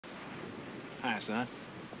Hi, son.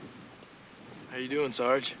 How you doing,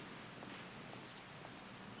 Sarge?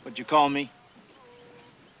 What'd you call me?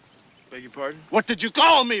 Beg your pardon? What did you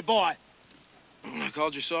call me, boy? I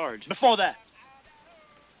called you Sarge. Before that?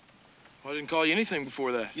 Well, I didn't call you anything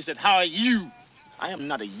before that. You said, how are you? I am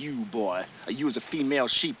not a you, boy. A you is a female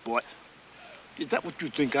sheep, boy. Is that what you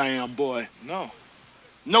think I am, boy? No.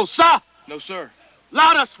 No, sir! No, sir.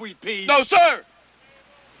 Louder, sweet pea! No, sir!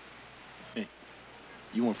 Hey,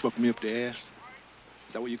 you want to fuck me up the ass?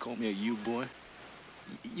 Is that what you call me, a you, boy?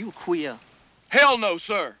 You queer. Hell no,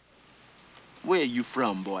 sir. Where are you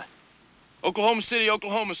from, boy? Oklahoma City,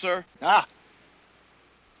 Oklahoma, sir. Ah.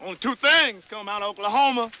 Only two things come out of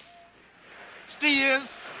Oklahoma.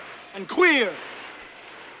 Steers and queer.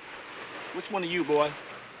 Which one are you, boy?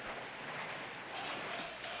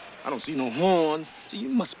 I don't see no horns, so you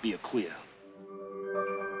must be a queer.